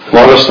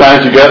Let us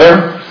stand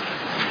together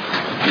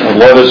and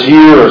let us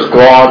hear as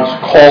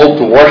God's call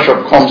to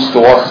worship comes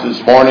to us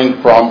this morning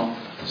from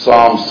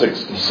Psalm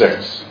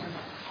 66.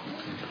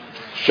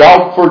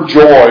 Shout for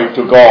joy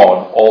to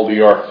God, all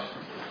the earth.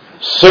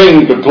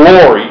 Sing the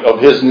glory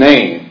of His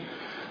name.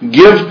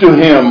 Give to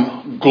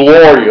Him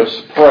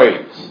glorious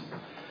praise.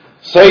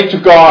 Say to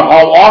God,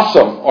 how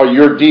awesome are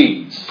your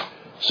deeds.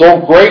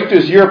 So great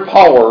is your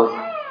power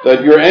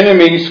that your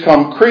enemies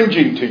come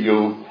cringing to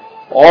you.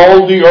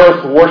 All the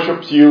earth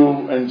worships you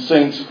and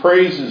sings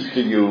praises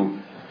to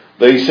you.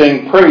 They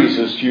sing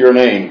praises to your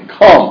name.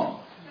 Come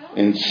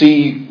and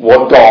see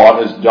what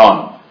God has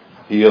done.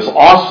 He is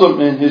awesome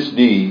in His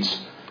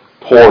deeds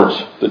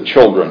towards the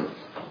children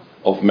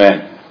of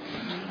men.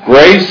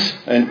 Grace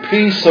and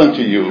peace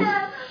unto you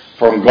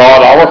from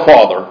God our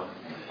Father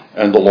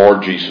and the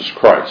Lord Jesus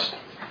Christ.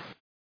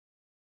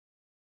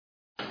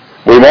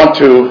 We want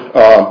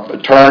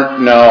to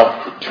turn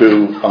now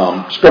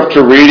to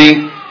scripture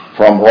reading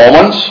from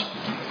Romans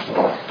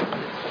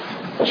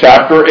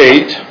chapter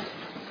 8.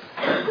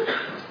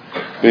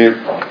 We're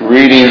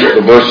reading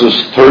the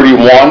verses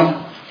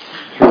 31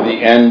 through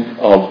the end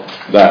of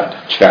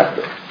that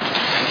chapter.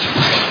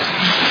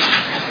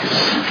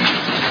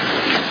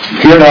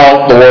 Hear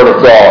now the word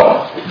of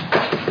God.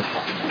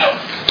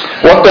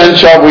 What then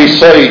shall we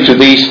say to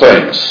these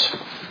things?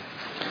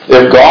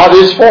 If God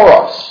is for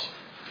us,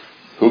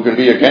 who can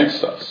be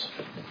against us?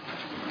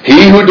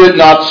 He who did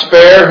not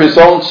spare His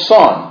own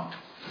Son,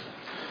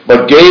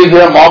 but gave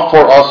Him up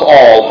for us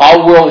all,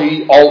 how will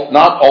He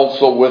not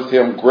also with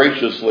Him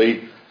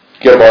graciously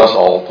give us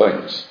all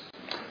things?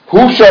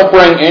 Who shall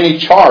bring any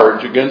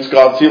charge against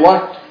God's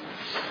elect?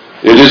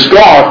 It is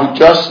God who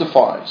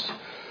justifies.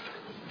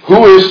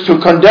 Who is to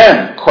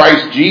condemn?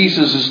 Christ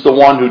Jesus is the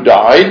one who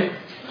died.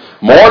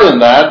 More than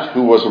that,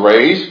 who was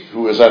raised,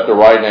 who is at the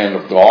right hand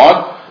of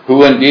God,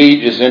 who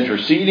indeed is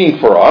interceding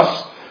for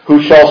us.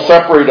 Who shall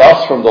separate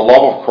us from the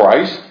love of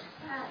Christ?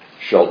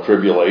 Shall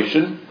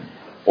tribulation,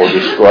 or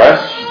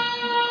distress,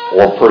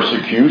 or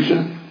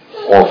persecution,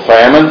 or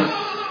famine,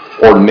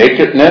 or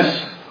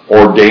nakedness,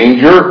 or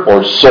danger,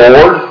 or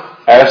sword,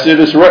 as it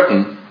is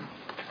written,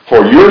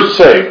 for your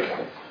sake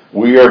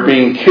we are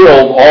being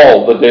killed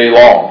all the day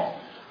long.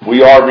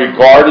 We are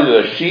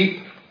regarded as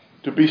sheep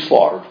to be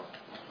slaughtered.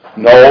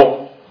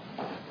 No,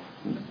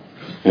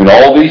 in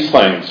all these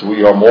things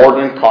we are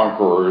more than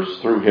conquerors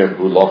through Him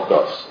who loved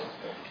us.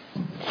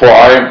 For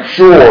I am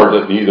sure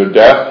that neither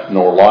death,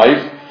 nor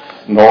life,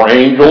 nor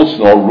angels,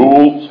 nor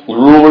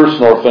rulers,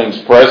 nor things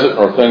present,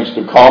 nor things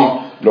to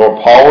come,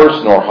 nor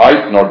powers, nor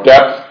height, nor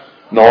depth,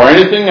 nor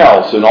anything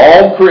else in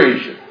all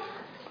creation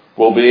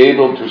will be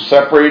able to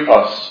separate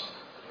us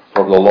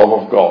from the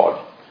love of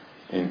God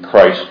in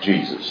Christ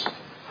Jesus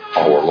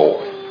our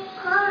Lord.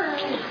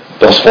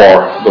 Thus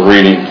far, the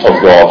reading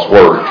of God's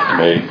Word.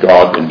 May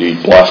God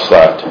indeed bless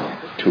that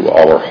to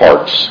our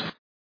hearts.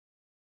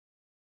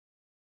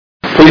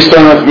 Please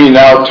turn with me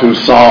now to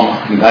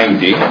Psalm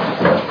 90.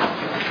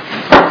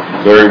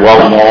 Very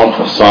well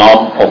known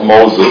Psalm of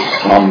Moses,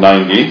 Psalm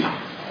 90.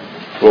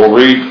 We'll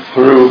read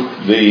through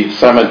the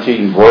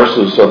 17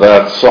 verses of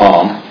that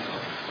psalm.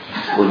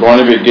 We're going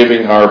to be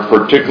giving our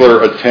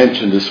particular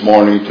attention this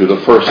morning to the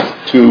first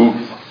 2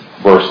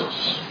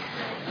 verses.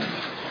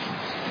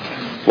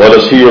 Let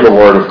us hear the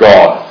word of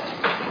God.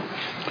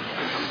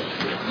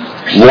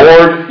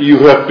 Lord, you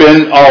have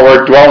been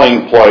our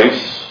dwelling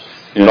place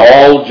in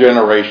all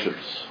generations.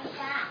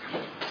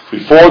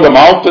 Before the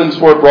mountains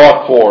were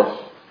brought forth,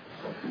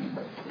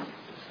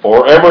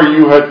 or ever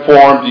you had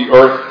formed the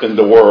earth and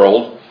the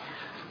world,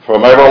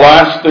 from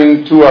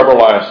everlasting to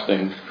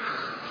everlasting,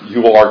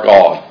 you are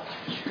God.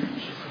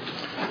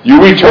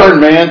 You return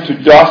man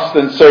to dust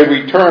and say,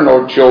 return,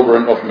 O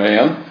children of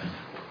man.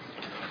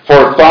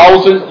 For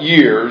 1,000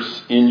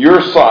 years in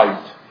your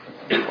sight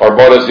are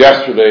but as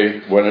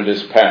yesterday when it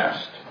is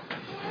past,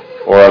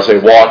 or as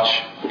a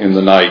watch in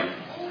the night.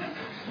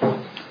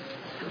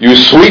 You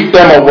sweep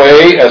them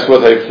away as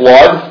with a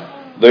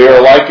flood. They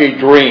are like a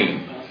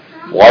dream,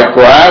 like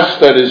grass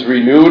that is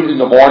renewed in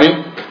the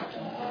morning.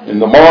 In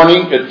the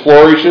morning it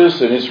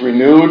flourishes and is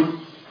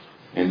renewed.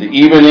 In the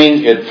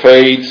evening it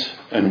fades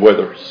and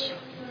withers.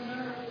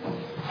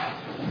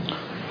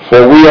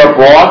 For we are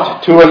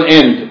brought to an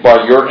end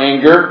by your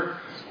anger.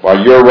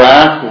 By your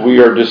wrath we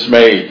are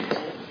dismayed.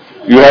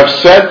 You have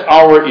set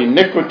our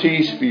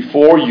iniquities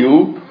before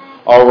you,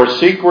 our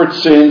secret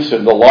sins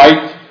in the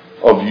light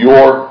of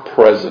your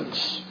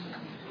presence.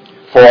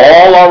 For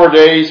all our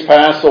days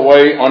pass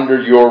away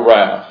under your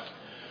wrath.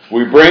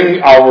 We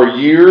bring our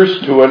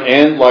years to an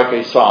end like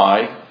a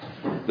sigh.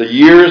 The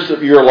years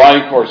of your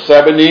life are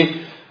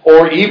 70,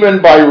 or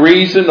even by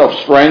reason of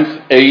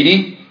strength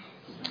 80.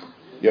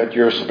 Yet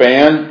your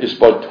span is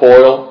but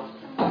toil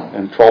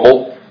and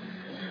trouble.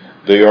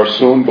 They are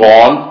soon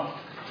gone,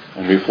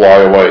 and we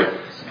fly away.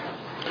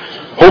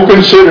 Who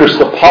considers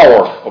the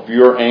power of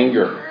your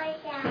anger,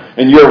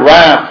 and your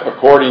wrath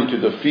according to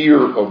the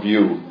fear of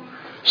you?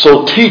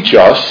 So teach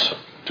us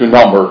to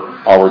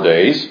number our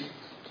days,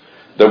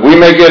 that we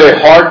may get a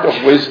heart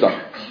of wisdom.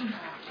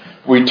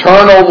 We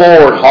turn, O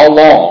Lord, how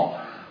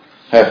long?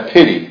 Have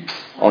pity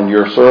on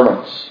your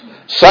servants.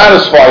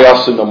 Satisfy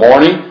us in the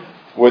morning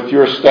with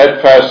your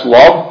steadfast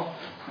love,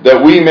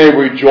 that we may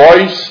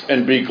rejoice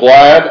and be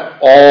glad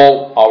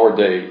all our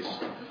days.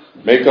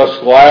 Make us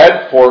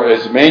glad for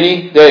as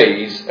many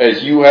days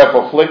as you have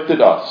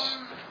afflicted us,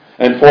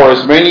 and for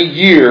as many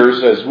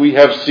years as we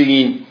have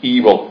seen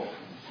evil.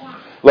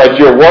 Let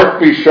your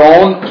work be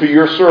shown to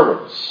your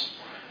servants,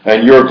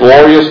 and your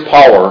glorious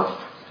power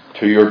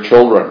to your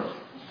children.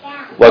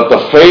 Let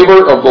the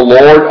favor of the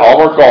Lord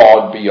our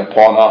God be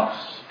upon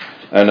us,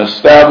 and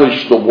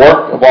establish the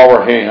work of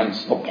our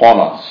hands upon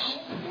us.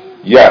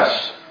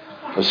 Yes,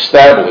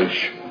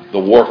 establish the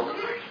work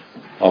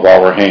of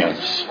our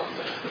hands.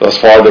 Thus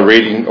far the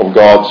reading of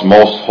God's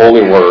most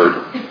holy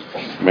word.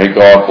 May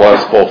God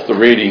bless both the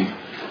reading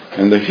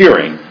and the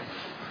hearing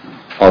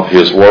of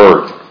his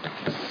word.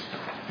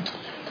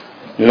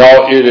 You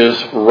know, it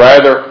is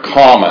rather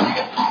common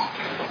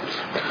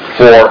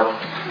for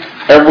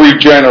every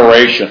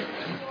generation,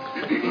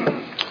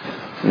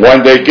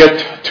 when they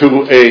get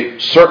to a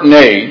certain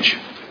age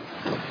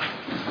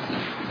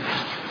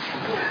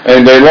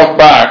and they look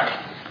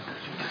back,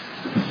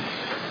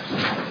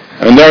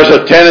 and there's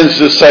a tendency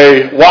to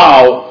say,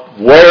 wow,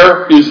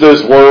 where is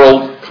this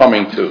world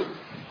coming to?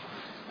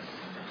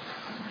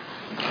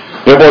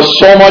 It was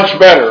so much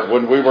better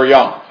when we were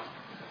young.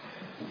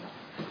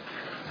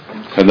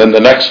 And then the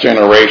next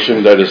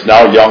generation that is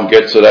now young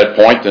gets to that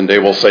point and they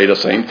will say the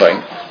same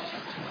thing.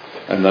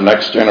 And the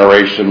next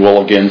generation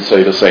will again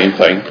say the same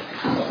thing.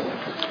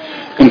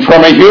 And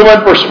from a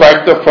human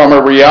perspective, from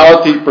a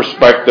reality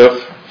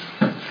perspective,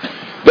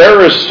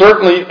 there is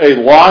certainly a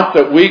lot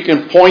that we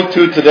can point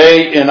to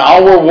today in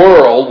our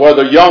world,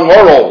 whether young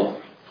or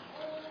old,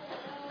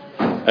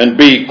 and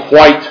be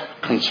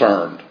quite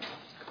concerned.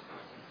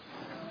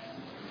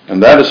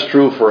 And that is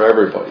true for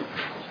everybody.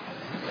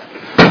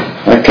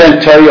 I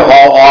can't tell you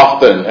how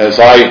often, as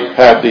I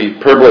had the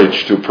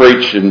privilege to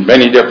preach in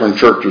many different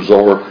churches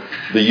over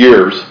the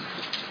years,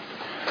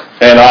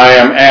 and I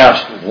am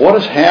asked, what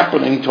is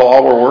happening to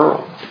our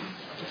world?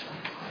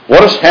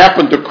 What has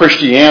happened to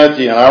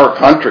Christianity in our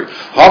country?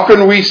 How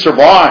can we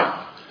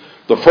survive?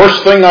 The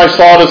first thing I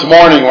saw this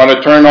morning when I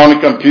turned on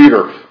the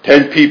computer,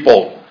 10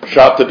 people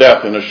shot to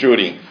death in a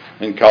shooting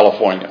in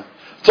California.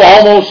 It's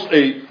almost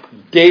a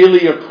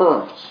daily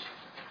occurrence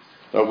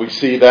that we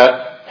see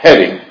that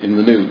heading in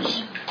the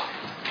news.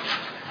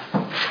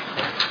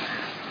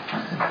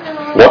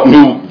 What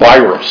new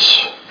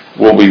virus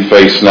will we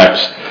face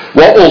next?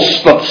 What will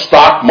the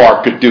stock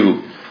market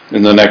do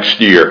in the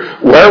next year?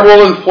 Where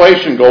will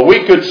inflation go?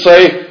 We could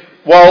say,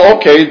 well,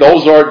 okay,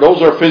 those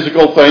are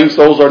physical things.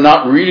 Those are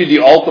not really the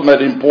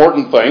ultimate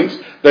important things.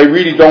 They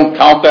really don't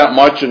count that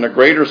much in the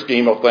greater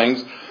scheme of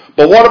things.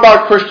 But what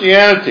about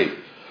Christianity?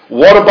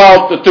 What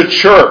about the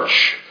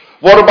church?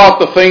 What about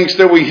the things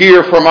that we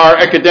hear from our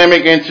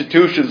academic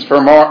institutions,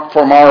 from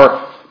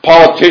our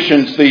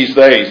politicians these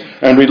days?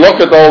 And we look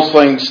at those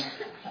things,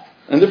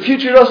 and the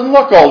future doesn't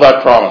look all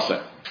that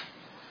promising.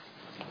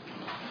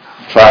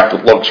 In fact,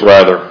 it looks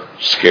rather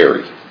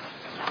scary.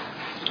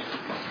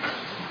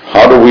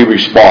 How do we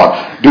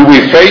respond? Do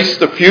we face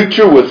the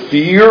future with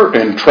fear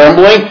and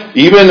trembling,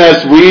 even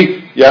as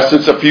yes,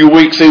 it's a few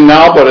weeks in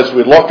now, but as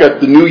we look at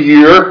the new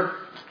year,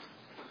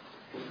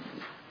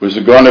 is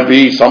it going to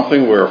be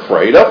something we're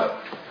afraid of?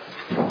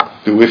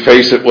 Do we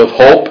face it with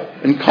hope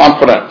and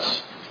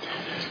confidence?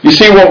 You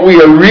see, what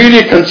we are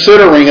really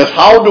considering is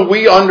how do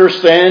we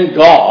understand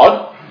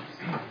God,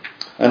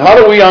 and how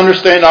do we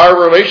understand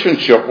our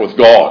relationship with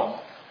God?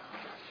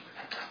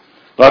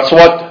 That's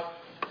what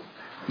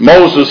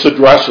Moses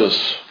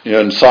addresses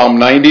in Psalm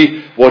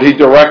 90, what he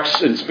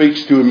directs and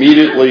speaks to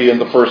immediately in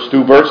the first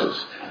two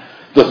verses.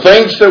 The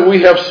things that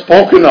we have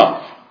spoken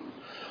of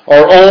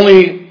are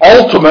only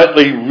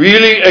ultimately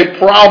really a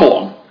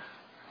problem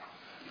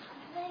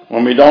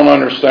when we don't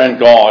understand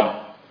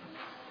God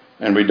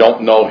and we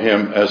don't know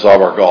him as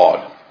our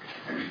God.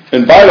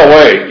 And by the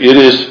way, it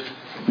is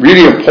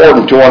really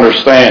important to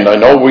understand. I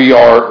know we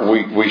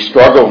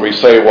struggle and we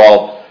say,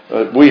 well,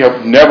 we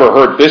have never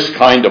heard this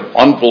kind of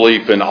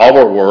unbelief in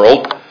our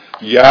world.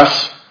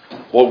 Yes,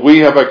 what we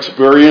have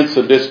experienced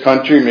in this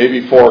country,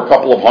 maybe for a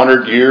couple of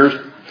 100 years,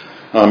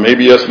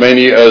 maybe as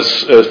many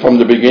as from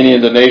the beginning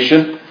of the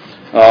nation,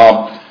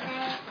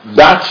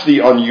 that's the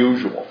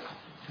unusual.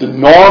 The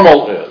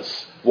normal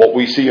is what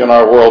we see in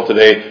our world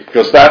today,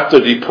 because that's the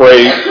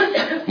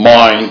depraved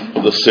mind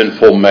of the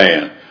sinful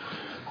man.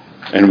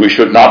 And we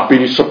should not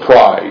be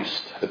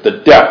surprised at the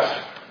depth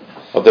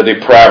of the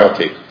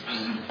depravity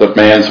that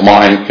man's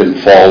mind can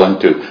fall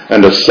into.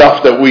 And the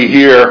stuff that we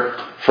hear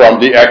from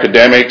the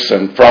academics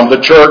and from the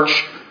church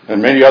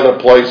and many other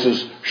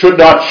places should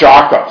not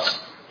shock us.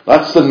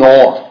 That's the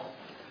norm.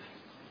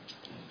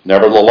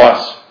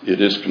 Nevertheless,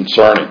 it is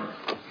concerning.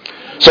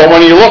 So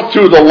when you look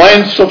through the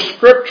lens of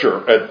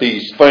Scripture at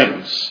these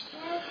things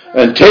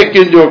and take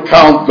into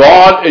account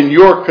God and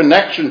your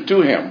connection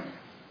to him,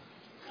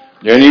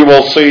 then you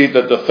will see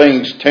that the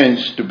things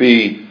tends to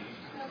be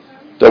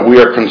that we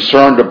are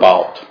concerned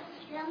about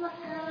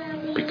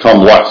become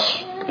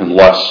less and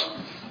less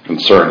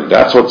concerning.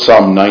 That's what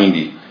Psalm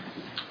 90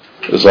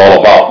 is all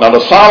about. Now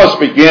the psalmist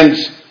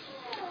begins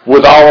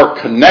with our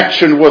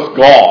connection with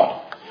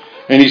God.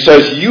 And he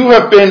says, you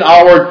have been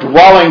our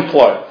dwelling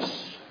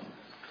place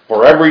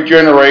for every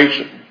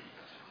generation.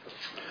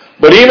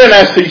 But even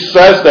as he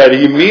says that,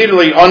 he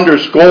immediately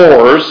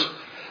underscores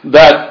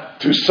that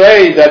to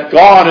say that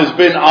God has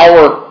been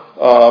our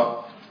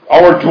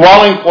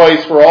dwelling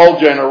place for all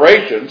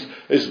generations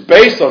is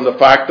based on the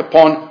fact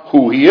upon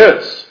who he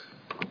is.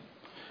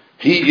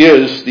 He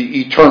is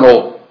the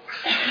eternal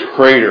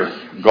creator,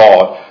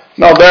 God.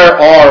 Now there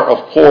are,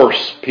 of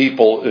course,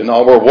 people in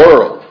our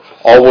world,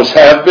 always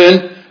have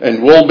been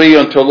and will be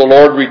until the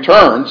Lord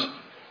returns,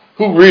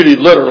 who really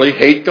literally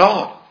hate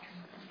God.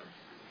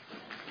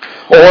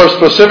 Or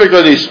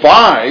specifically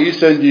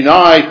despise and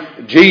deny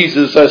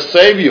Jesus as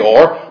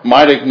Savior,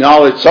 might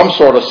acknowledge some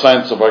sort of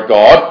sense of a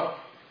God.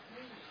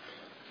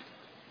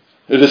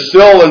 It is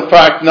still, in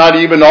fact, not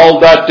even all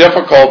that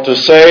difficult to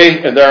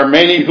say, and there are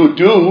many who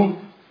do,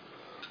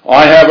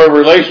 I have a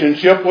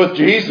relationship with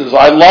Jesus.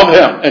 I love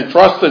him and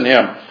trust in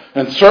him.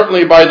 And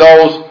certainly by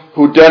those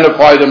who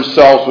identify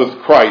themselves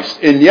with Christ.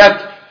 And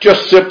yet,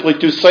 just simply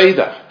to say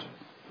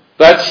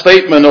that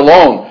statement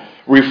alone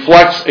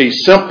reflects a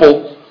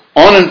simple,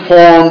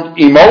 uninformed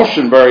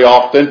emotion very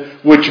often,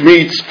 which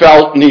meets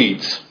felt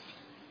needs.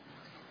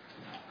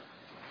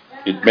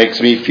 It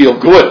makes me feel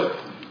good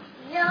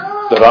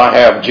that I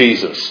have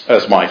Jesus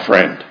as my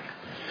friend.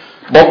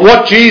 But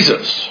what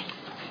Jesus?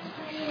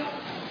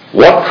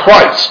 What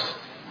Christ?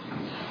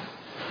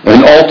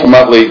 And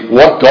ultimately,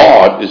 what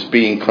God is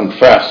being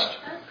confessed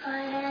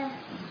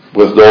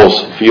with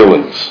those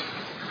feelings?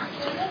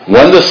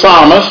 When the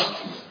psalmist,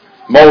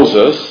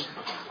 Moses,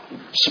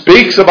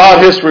 speaks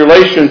about his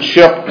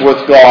relationship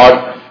with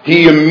God,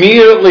 he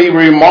immediately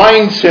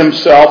reminds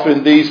himself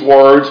in these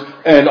words,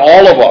 and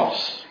all of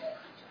us,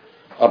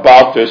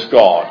 about this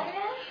God.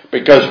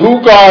 Because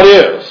who God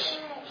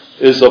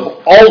is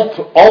of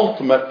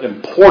ultimate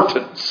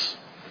importance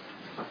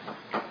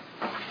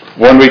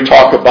when we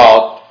talk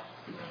about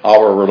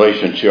our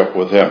relationship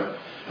with him.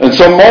 And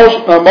so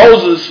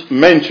Moses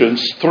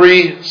mentions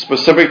three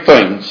specific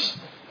things,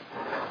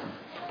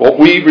 what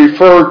we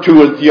refer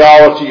to in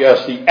theology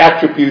as the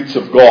attributes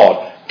of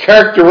God,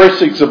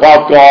 characteristics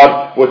about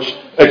God which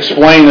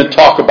explain and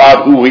talk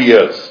about who he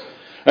is.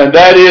 And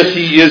that is,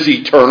 he is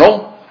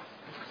eternal.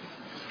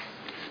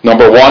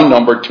 Number one.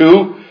 Number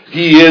two,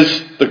 he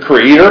is the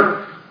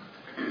creator.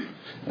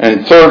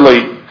 And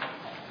thirdly,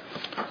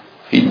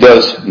 he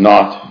does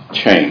not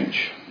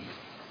change.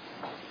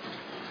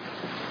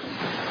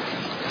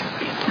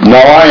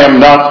 Now, I am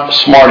not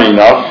smart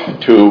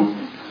enough to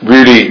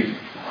really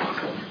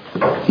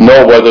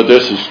know whether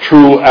this is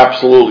true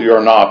absolutely or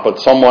not, but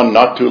someone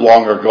not too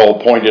long ago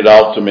pointed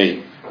out to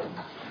me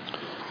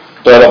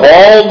that of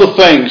all the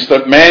things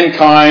that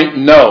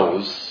mankind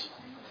knows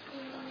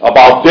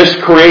about this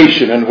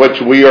creation in which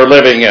we are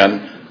living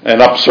in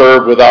and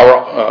observe with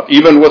our,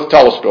 even with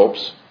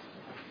telescopes,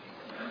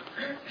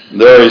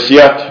 there is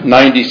yet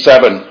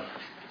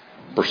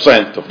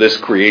 97% of this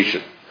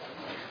creation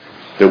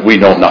that we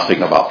know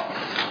nothing about.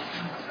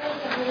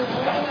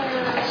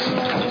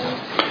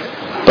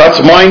 That's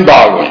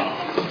mind-boggling.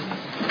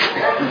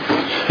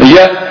 And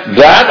yet,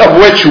 that of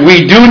which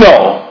we do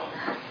know,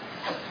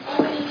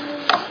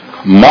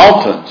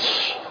 mountains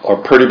are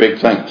pretty big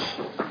things.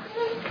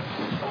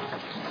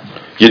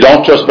 You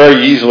don't just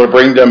very easily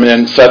bring them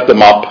in, set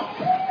them up,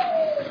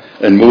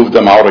 and move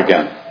them out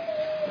again.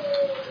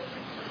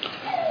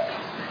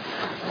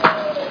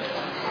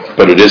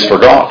 But it is for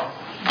God.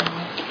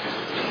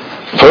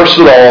 First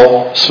of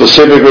all,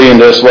 specifically in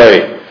this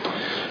way,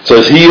 it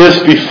says he is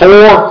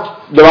before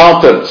the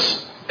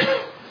mountains.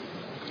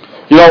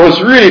 You know,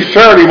 it's really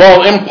fairly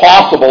well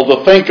impossible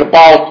to think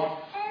about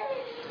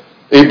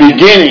a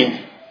beginning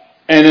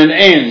and an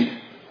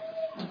end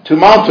to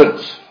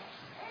mountains.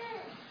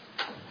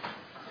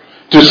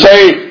 To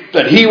say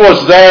that he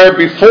was there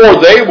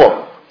before they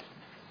were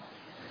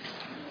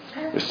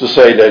is to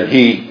say that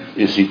he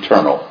is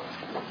eternal.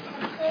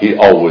 He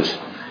always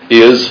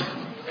is,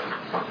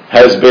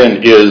 has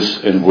been,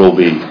 is, and will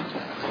be.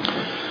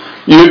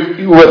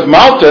 With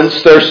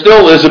mountains, there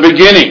still is a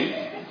beginning.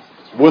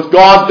 With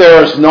God,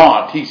 there is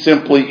not. He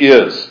simply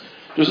is.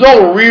 There's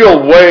no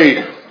real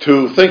way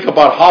to think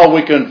about how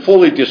we can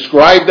fully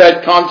describe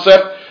that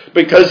concept,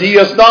 because he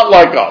is not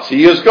like us.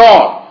 He is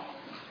God.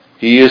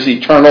 He is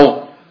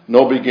eternal,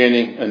 no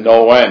beginning and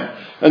no end.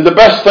 And the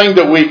best thing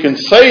that we can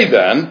say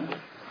then,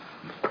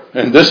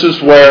 and this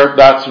is where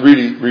that's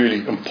really,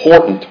 really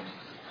important,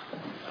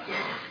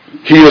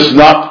 he is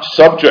not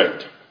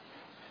subject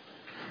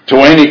to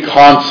any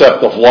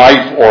concept of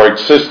life or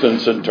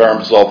existence in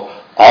terms of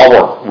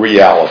our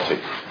reality.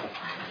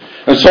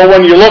 And so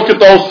when you look at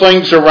those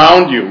things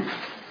around you,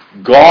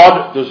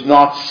 God does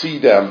not see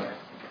them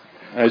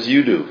as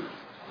you do.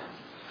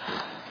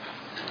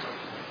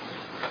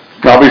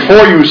 Now,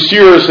 before you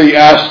seriously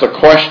ask the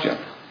question,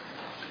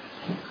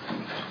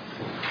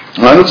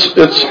 and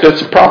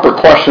it's a proper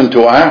question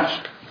to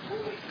ask,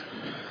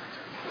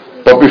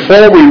 But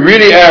before we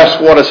really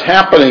ask what is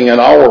happening in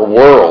our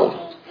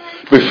world,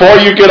 before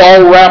you get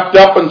all wrapped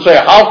up and say,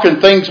 how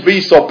can things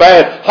be so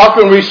bad? How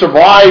can we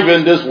survive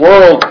in this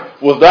world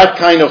with that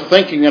kind of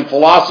thinking and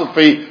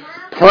philosophy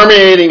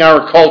permeating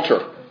our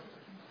culture?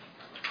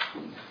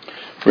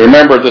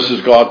 Remember, this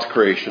is God's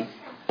creation.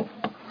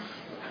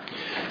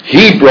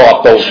 He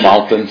brought those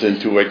mountains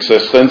into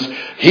existence.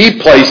 He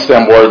placed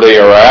them where they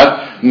are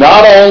at.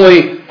 Not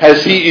only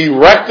has He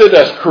erected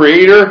as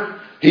creator,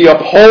 He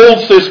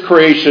upholds His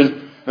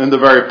creation in the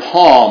very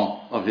palm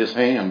of His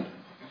hand.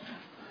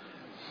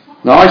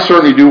 Now, I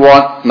certainly do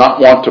not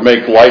want to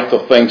make light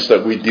of things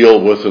that we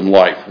deal with in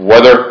life.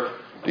 Whether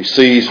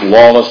disease,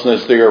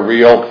 lawlessness, they are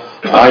real.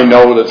 I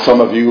know that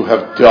some of you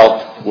have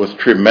dealt with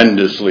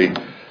tremendously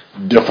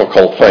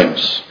difficult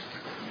things.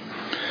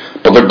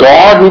 But the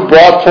God who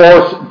brought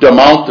forth the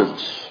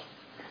mountains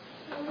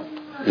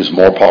is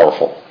more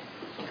powerful.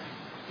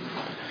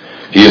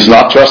 He is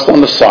not just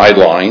on the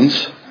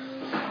sidelines,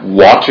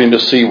 watching to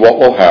see what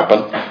will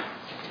happen.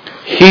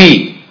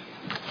 He,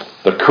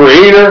 the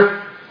Creator,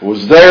 who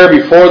was there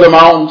before the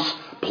mountains,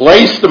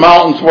 placed the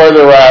mountains where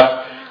they're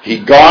at. He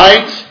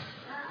guides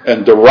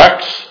and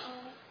directs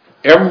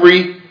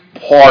every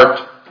part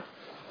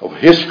of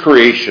His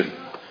creation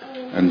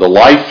and the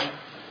life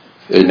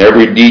in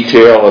every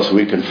detail, as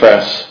we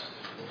confess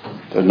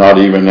that not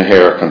even a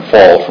hair can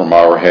fall from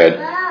our head.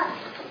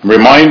 I'm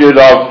reminded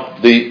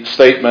of the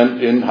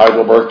statement in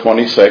Heidelberg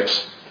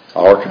 26,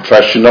 our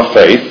confession of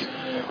faith,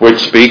 which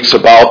speaks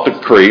about the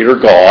Creator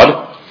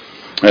God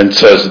and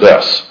says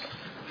this: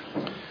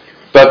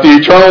 that the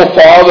eternal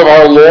Father of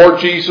our Lord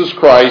Jesus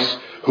Christ,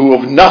 who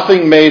of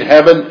nothing made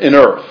heaven and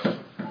earth,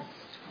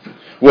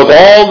 with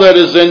all that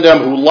is in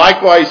them, who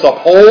likewise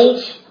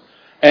upholds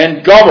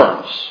and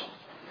governs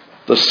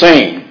the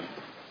same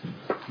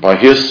by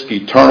His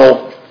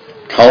eternal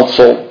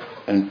counsel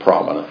and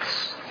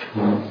providence.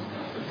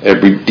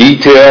 Every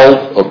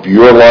detail of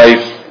your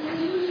life,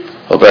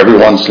 of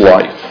everyone's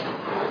life,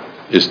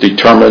 is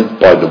determined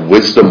by the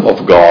wisdom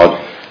of God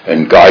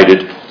and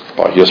guided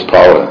by His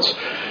providence.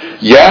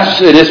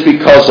 Yes, it is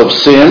because of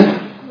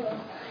sin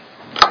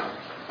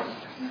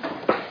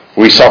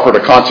we suffer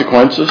the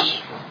consequences.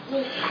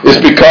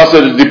 It's because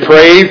of the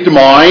depraved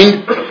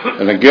mind.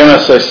 And again,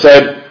 as I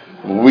said,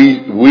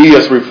 we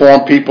as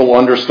Reformed people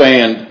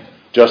understand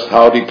just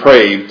how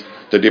depraved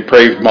the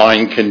depraved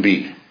mind can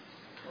be.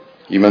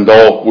 Even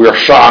though we're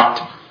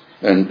shocked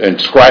and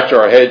scratch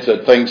our heads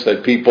at things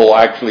that people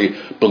actually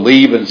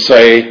believe and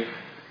say,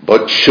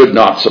 but should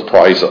not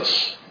surprise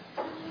us.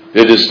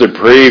 It is the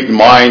depraved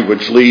mind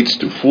which leads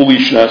to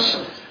foolishness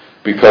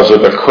because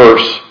of the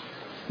curse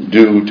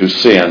due to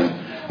sin.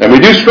 And we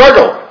do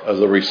struggle as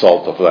a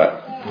result of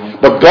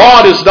that. But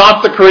God is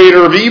not the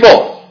creator of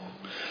evil.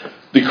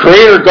 The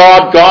Creator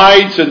God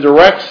guides and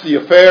directs the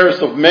affairs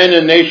of men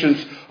and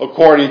nations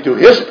according to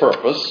His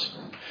purpose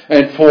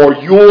and for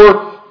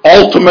your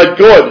ultimate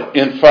good,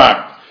 in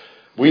fact.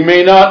 We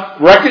may not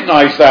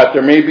recognize that.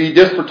 There may be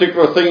this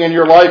particular thing in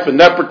your life and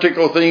that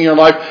particular thing in your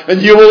life, and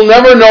you will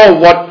never know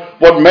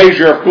what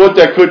measure of good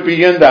that could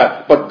be in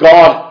that. But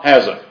God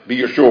has it,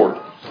 be assured.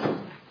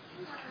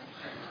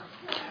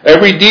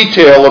 Every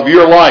detail of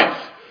your life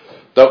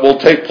that will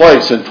take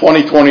place in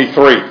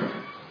 2023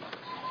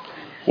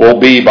 will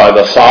be by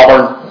the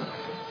sovereign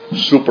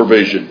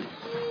supervision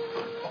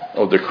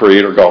of the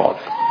Creator God.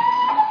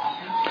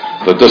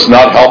 That does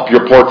not help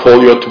your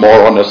portfolio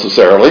tomorrow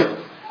necessarily,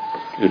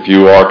 if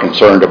you are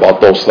concerned about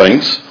those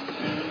things,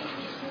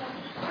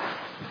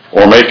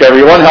 or make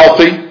everyone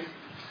healthy,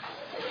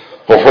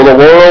 or for the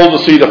world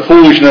to see the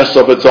foolishness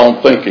of its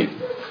own thinking.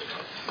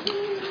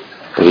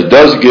 But it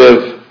does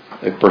give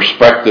a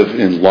perspective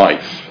in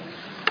life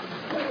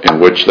in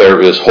which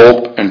there is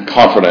hope and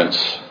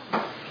confidence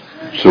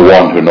to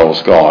one who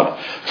knows God.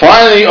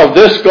 Finally, of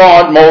this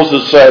God,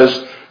 Moses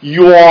says,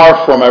 you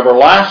are from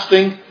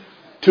everlasting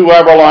to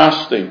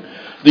everlasting.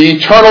 The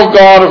eternal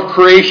God of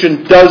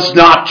creation does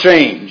not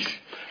change.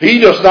 He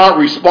does not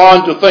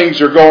respond to things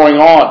that are going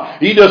on.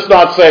 He does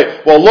not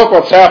say, well, look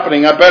what's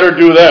happening, I better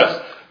do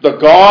this. The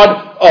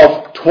God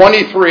of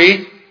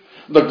 23,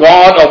 the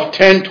God of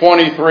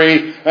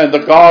 1023, and the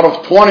God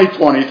of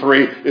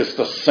 2023 is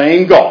the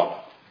same God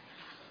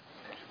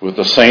with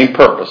the same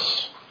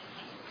purpose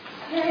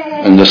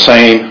and the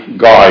same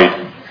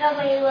guide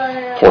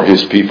for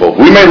His people.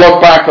 We may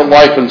look back at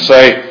life and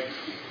say,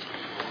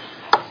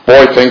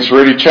 boy, things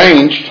really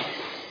changed.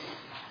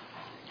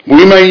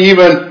 We may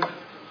even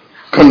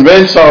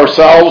convince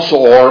ourselves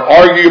or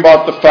argue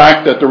about the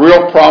fact that the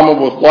real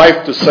problem with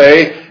life to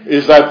say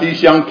is that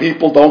these young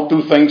people don't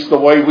do things the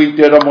way we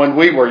did them when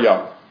we were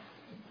young.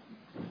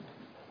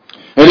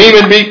 And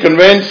even be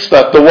convinced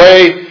that the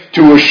way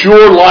to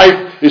assure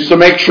life is to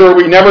make sure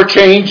we never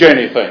change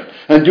anything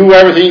and do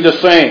everything the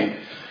same.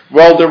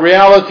 Well, the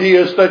reality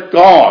is that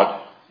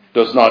God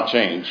does not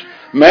change.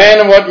 Man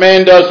and what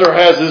man does or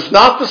has is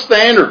not the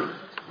standard.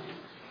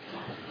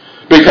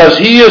 Because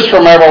He is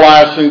from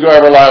everlasting to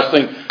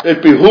everlasting,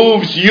 it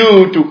behooves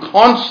you to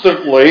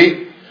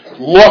constantly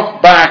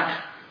look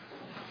back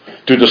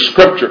to the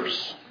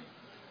Scriptures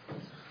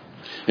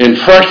in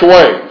fresh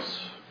ways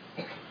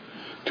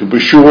to be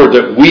sure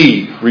that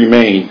we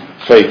remain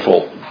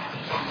faithful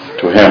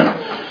to Him.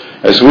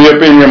 As we have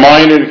been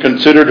reminded and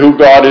considered who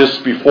God is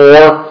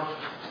before,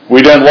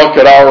 we then look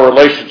at our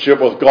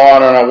relationship with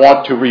God, and I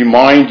want to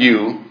remind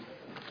you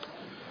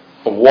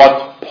of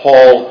what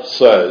Paul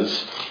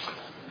says.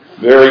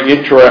 Very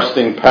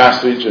interesting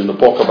passage in the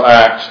book of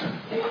Acts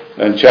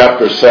and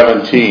chapter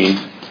 17,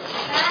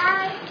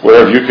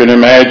 where, if you can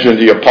imagine,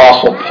 the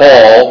Apostle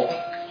Paul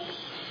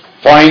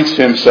finds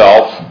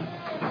himself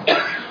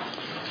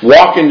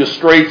walking the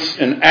streets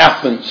in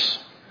Athens,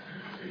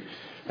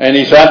 and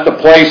he's at the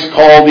place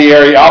called the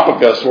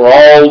Areopagus, where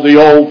all the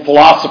old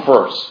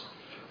philosophers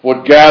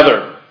would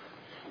gather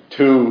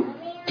to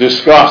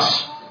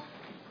discuss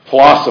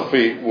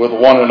philosophy with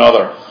one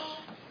another.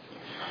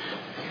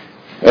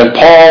 And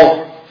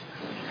Paul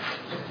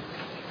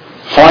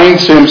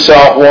finds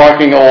himself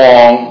walking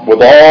along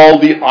with all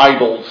the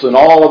idols and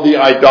all of the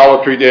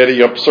idolatry that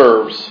he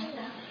observes.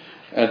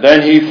 And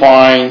then he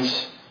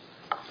finds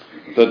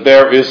that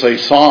there is a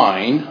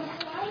sign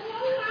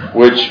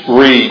which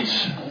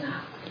reads,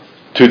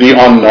 "To the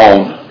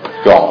unknown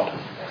God."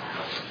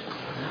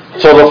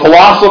 So the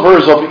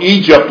philosophers of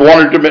Egypt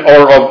wanted to,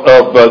 or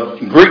of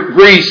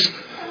Greece,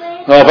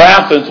 of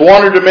Athens,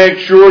 wanted to make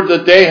sure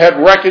that they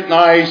had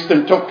recognized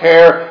and took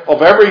care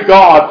of every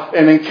god,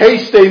 and in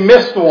case they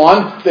missed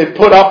one, they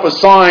put up a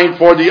sign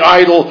for the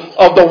idol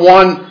of the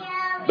one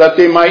that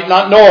they might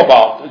not know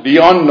about, the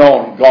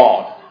unknown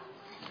God.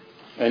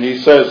 And he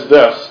says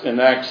this in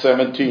Acts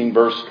 17,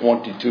 verse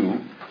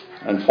 22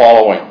 and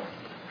following.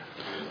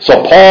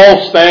 "So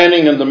Paul,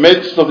 standing in the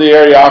midst of the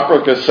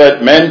Areopagus,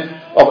 said, 'Men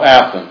of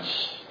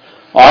Athens,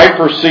 I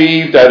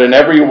perceive that in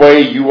every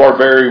way you are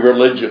very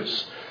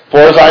religious. For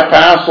as I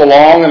passed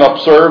along and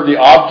observed the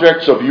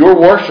objects of your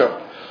worship,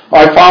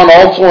 I found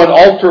also an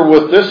altar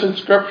with this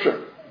inscription,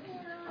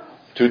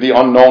 To the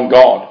unknown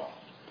God.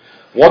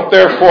 What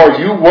therefore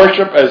you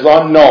worship as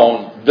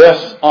unknown,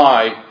 this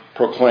I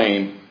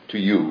proclaim to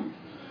you.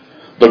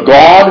 The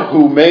God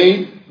who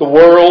made the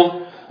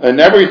world and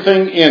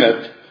everything in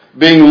it,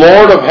 being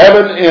Lord of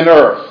heaven and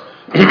earth,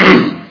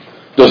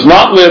 does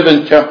not live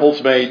in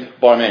temples made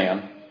by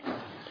man,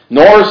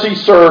 nor is he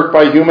served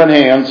by human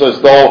hands as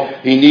though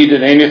he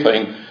needed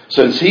anything,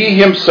 since he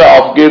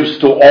himself gives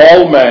to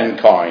all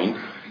mankind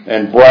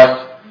and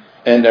breath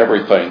and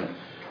everything.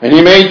 And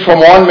he made from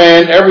one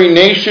man every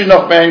nation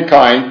of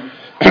mankind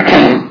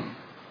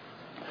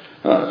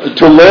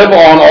to live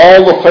on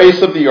all the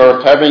face of the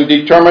earth, having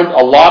determined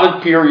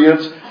allotted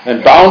periods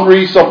and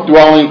boundaries of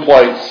dwelling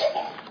place,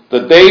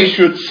 that they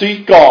should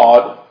seek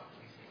God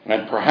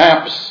and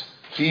perhaps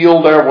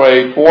feel their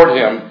way toward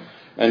Him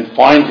and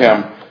find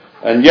Him.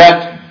 And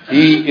yet,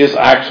 He is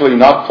actually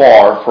not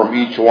far from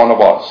each one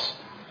of us.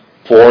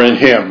 For in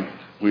Him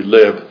we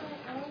live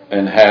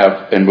and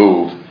have and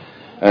move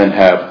and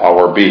have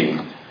our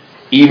being.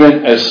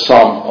 Even as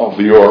some of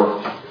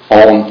your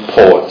own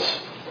poets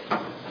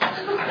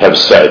have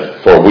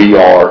said, for we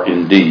are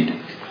indeed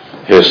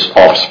His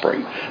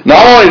offspring.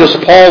 Not only does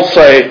Paul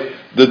say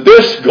that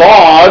this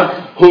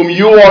God, whom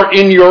you are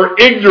in your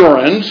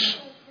ignorance,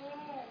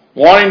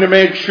 wanting to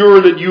make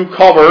sure that you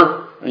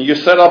cover and you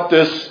set up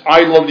this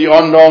idol of the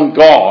unknown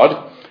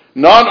God,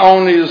 not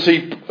only does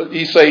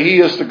he say He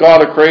is the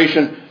God of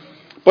creation,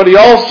 but he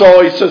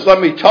says,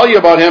 let me tell you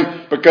about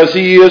Him, because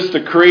He is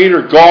the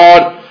Creator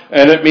God,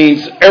 and it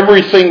means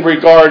everything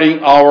regarding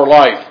our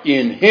life.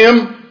 In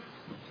Him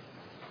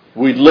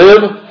we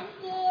live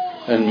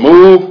and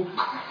move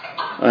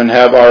and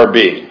have our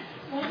being.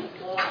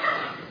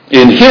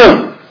 In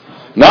Him,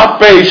 not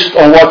based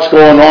on what's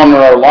going on in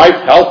our life,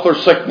 health or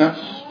sickness,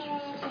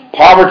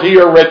 poverty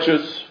or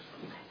riches,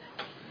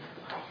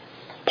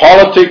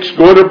 politics,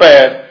 good or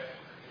bad,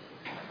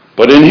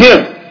 but in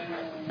Him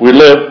we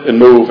live and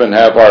move and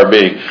have our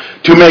being.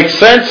 To make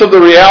sense of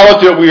the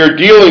reality that we are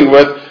dealing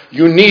with,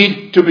 you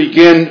need to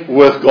begin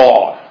with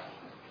God.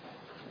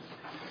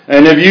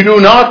 And if you do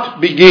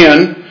not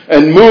begin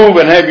and move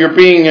and have your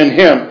being in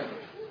Him,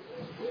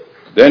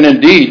 then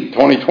indeed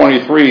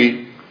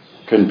 2023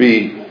 can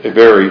be a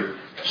very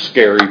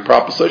scary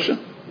proposition.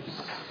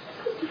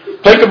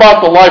 Think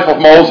about the life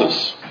of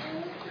Moses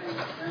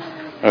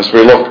as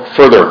we look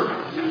further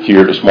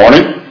here this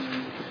morning.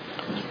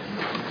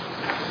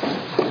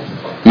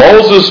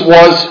 Moses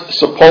was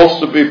supposed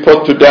to be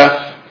put to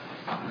death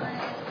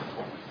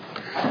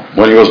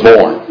when he was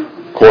born,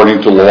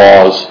 according to the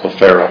laws of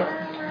Pharaoh.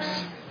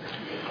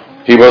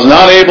 He was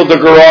not able to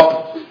grow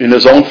up in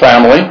his own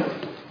family.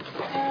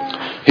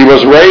 He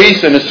was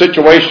raised in a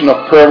situation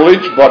of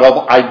privilege, but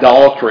of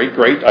idolatry,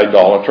 great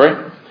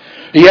idolatry.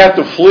 He had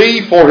to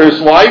flee for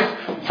his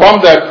life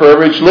from that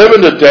privilege, live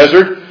in the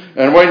desert,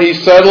 and when he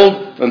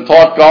settled and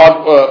thought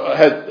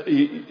God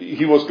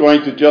he was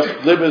going to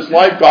just live his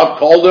life, God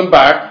called him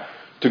back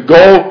to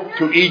go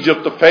to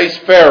Egypt to face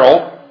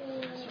Pharaoh.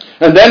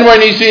 And then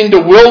when he's in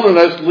the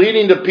wilderness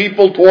leading the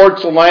people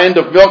towards the land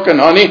of milk and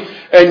honey,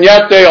 and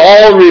yet they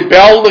all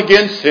rebelled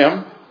against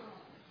him.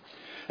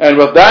 And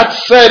with that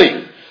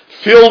setting,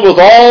 filled with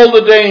all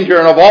the danger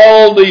and of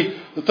all the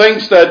the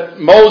things that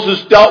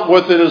Moses dealt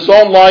with in his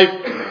own life.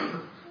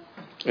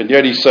 And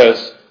yet he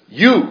says,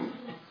 you,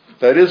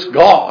 that is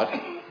God,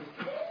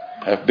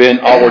 have been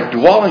our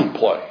dwelling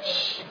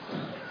place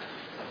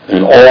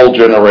in all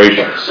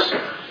generations.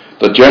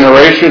 The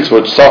generations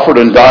which suffered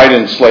and died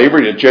in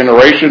slavery, the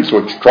generations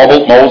which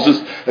troubled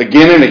Moses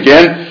again and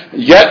again,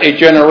 yet a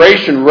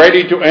generation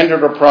ready to enter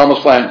the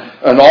promised land.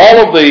 And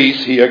all of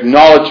these, he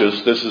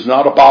acknowledges, this is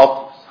not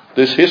about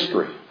this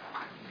history.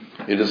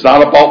 It is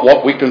not about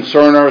what we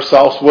concern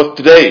ourselves with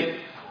today.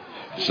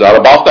 It's not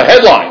about the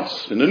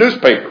headlines in the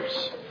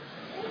newspapers.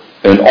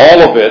 In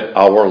all of it,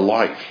 our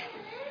life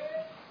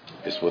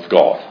is with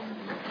God.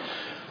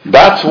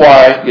 That's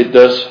why it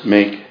does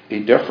make a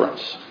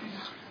difference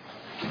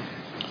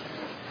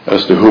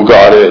as to who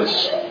God is.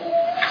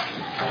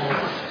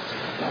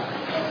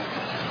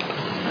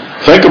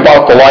 Think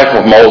about the life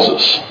of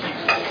Moses.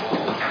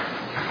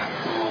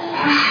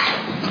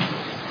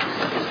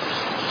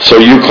 So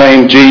you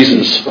claim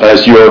Jesus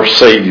as your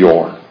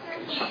Savior,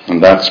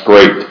 and that's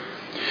great.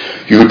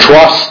 You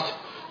trust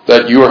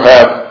that you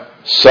have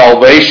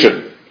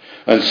salvation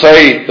and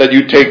say that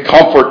you take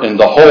comfort in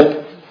the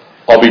hope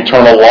of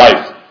eternal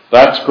life.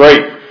 That's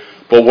great.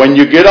 But when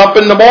you get up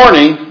in the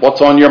morning,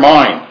 what's on your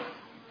mind?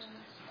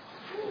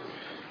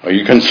 Are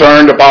you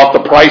concerned about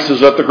the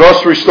prices at the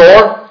grocery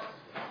store?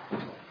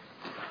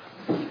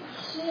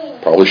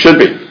 Probably should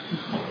be.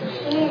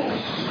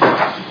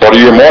 But are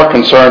you more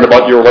concerned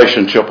about your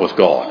relationship with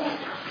God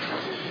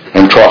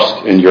and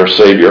trust in your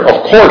Savior?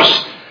 Of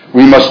course,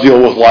 we must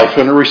deal with life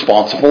in a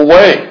responsible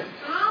way.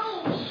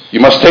 You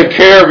must take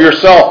care of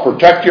yourself,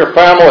 protect your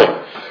family.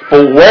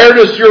 But where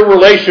does your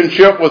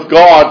relationship with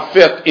God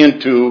fit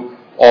into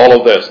all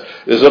of this?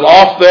 Is it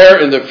off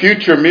there in the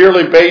future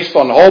merely based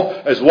on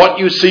hope as what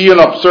you see and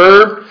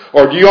observe?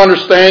 Or do you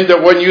understand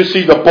that when you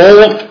see the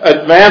bold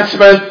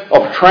advancement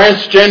of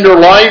transgender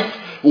life,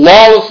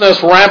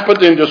 lawlessness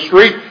rampant in the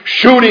street,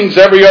 shootings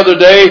every other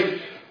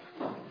day,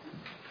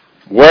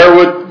 where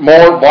would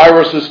more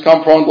viruses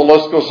come from? The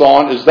list goes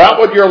on. Is that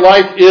what your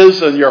life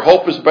is and your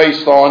hope is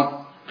based on?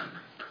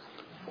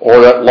 Or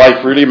that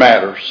life really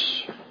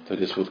matters, that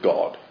is with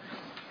God?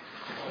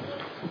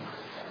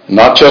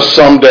 Not just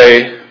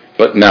someday,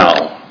 but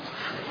now.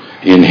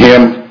 In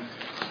Him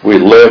we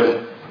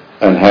live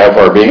and have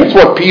our being. It's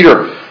what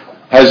Peter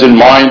has in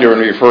mind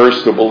when he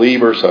refers to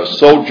believers as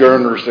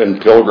sojourners and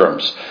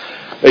pilgrims.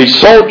 A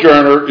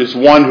sojourner is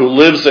one who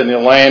lives in a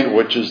land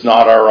which is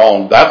not our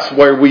own. That's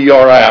where we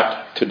are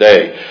at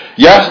today.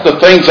 Yes, the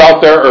things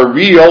out there are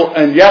real,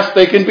 and yes,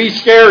 they can be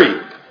scary.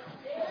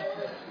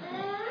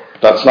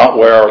 But that's not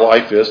where our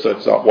life is.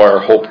 That's not where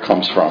our hope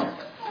comes from.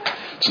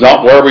 It's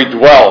not where we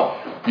dwell.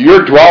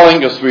 Your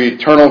dwelling is the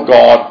eternal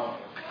God,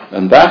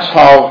 and that's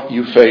how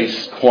you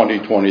face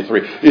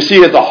 2023. You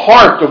see, at the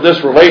heart of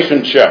this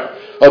relationship,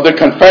 of the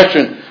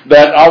confession,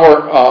 that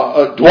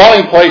our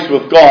dwelling place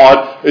with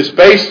God is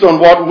based on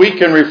what we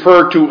can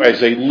refer to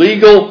as a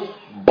legal,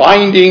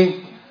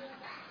 binding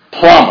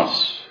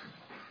promise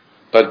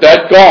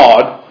that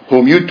God,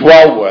 whom you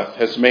dwell with,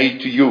 has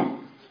made to you.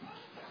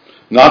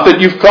 Not that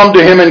you've come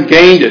to Him and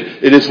gained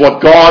it. It is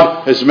what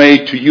God has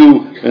made to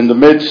you in the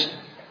midst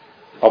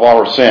of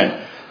our sin.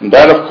 And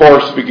that, of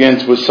course,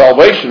 begins with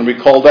salvation. We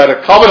call that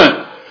a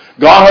covenant.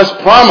 God has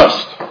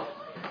promised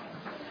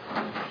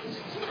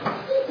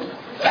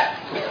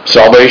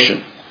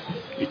salvation,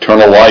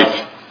 eternal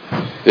life.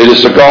 It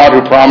is the God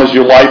who promised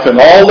you life and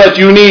all that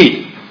you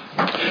need.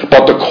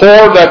 But the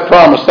core of that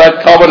promise,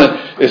 that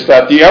covenant, is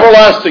that the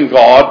everlasting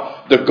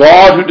God, the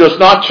God who does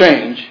not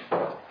change,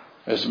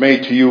 has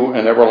made to you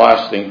an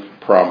everlasting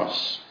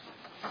promise.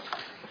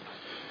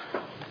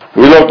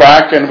 We look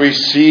back and we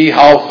see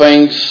how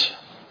things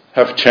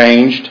have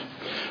changed.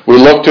 We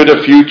look to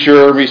the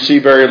future and we see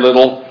very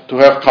little to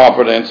have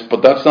confidence,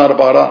 but that's not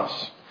about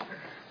us.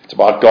 It's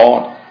about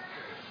God.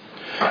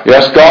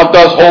 Yes, God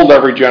does hold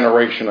every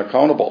generation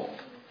accountable.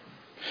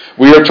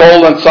 We are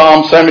told in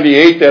Psalm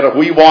 78 that if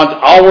we want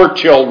our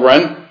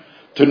children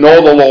to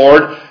know the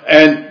Lord,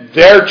 and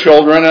their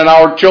children and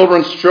our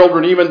children's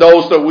children, even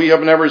those that we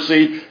have never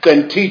seen,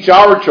 then teach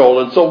our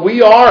children. So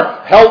we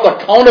are held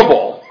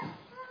accountable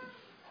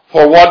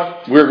for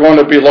what we're going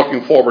to be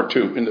looking forward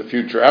to in the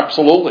future.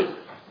 Absolutely.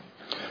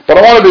 But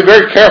I want to be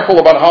very careful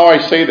about how I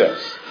say this.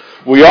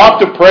 We ought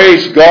to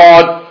praise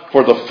God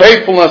for the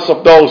faithfulness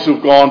of those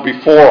who've gone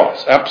before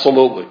us.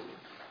 Absolutely.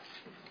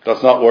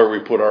 That's not where we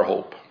put our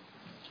hope.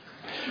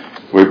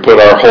 We put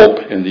our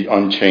hope in the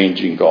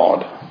unchanging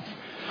God.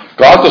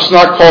 God does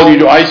not call you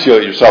to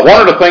isolate yourself.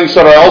 One of the things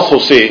that I also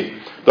see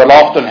that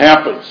often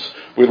happens,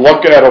 we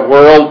look at a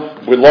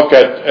world, we look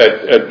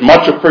at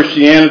much of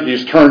Christianity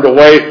is turned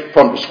away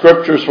from the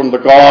Scriptures, from the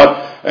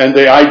God, and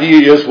the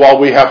idea is, well,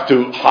 we have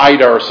to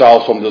hide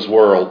ourselves from this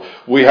world.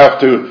 We have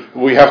to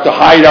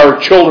hide our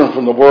children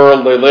from the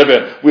world they live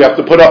in. We have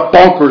to put up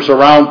bunkers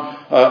around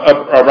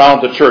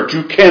the church.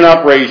 You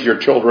cannot raise your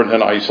children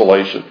in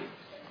isolation.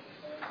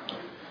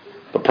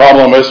 The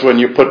problem is when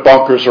you put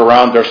bunkers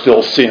around, there's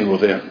still sin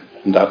within,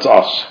 and that's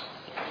us.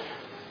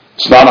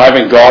 It's not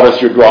having God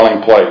as your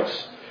dwelling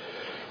place.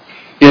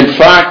 In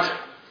fact,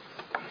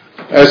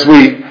 as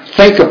we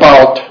think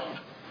about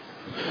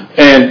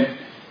and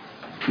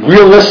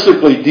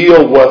realistically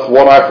deal with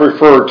what I've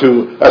referred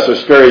to as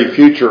a scary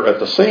future at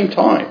the same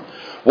time,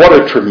 what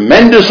a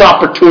tremendous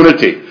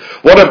opportunity,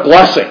 what a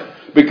blessing,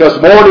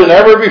 because more than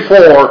ever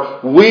before,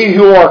 we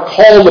who are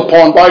called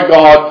upon by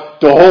God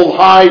to hold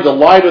high the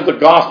light of the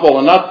gospel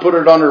and not put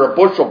it under a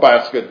bushel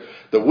basket,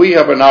 that we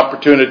have an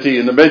opportunity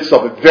in the midst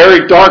of a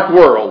very dark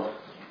world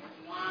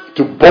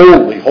to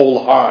boldly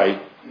hold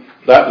high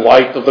that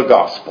light of the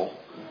gospel.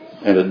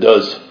 And it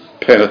does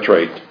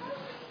penetrate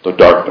the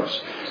darkness.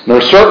 Now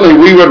certainly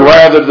we would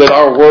rather that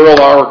our world,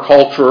 our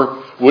culture,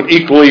 would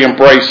equally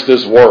embrace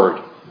this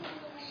word.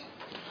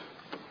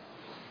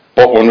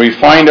 But when we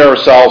find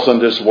ourselves in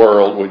this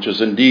world, which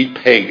is indeed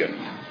pagan,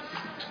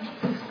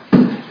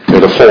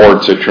 it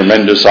affords a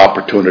tremendous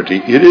opportunity.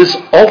 It is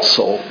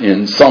also,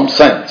 in some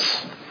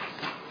sense,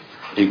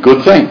 a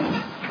good thing.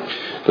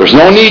 There's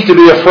no need to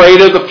be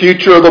afraid of the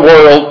future of the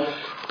world,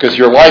 because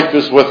your life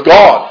is with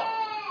God.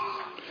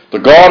 The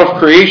God of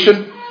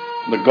creation,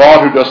 the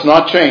God who does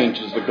not change,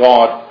 is the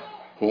God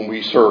whom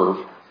we serve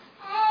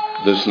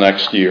this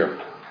next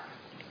year.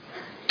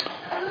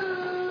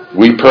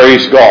 We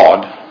praise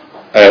God,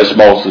 as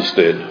Moses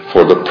did,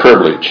 for the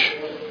privilege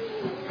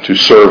to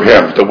serve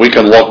Him. That we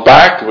can look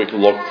back, we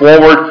can look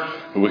forward,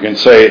 and we can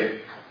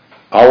say,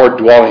 our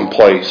dwelling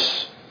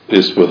place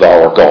is with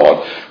our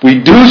God. We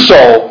do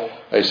so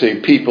as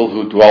a people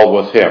who dwell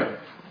with Him.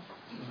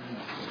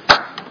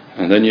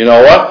 And then you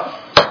know what?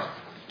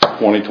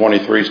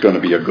 2023 is going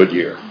to be a good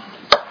year.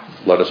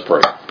 Let us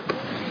pray.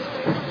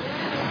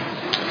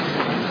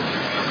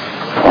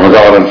 Our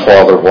God and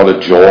Father, what a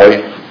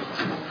joy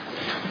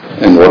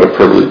and what a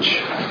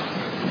privilege.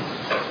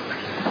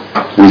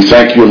 We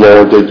thank you,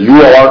 Lord, that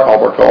you are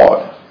our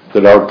God,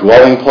 that our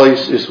dwelling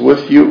place is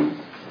with you,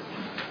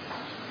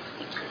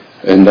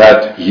 and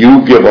that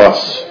you give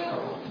us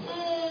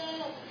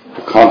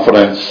the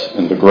confidence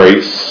and the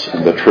grace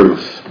and the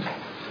truth,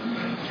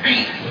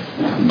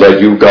 that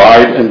you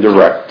guide and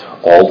direct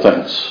all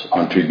things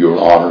unto your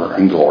honor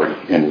and glory,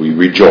 and we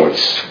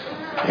rejoice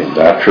in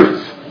that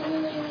truth.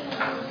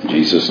 In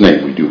Jesus'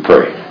 name we do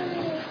pray.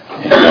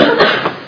 Amen.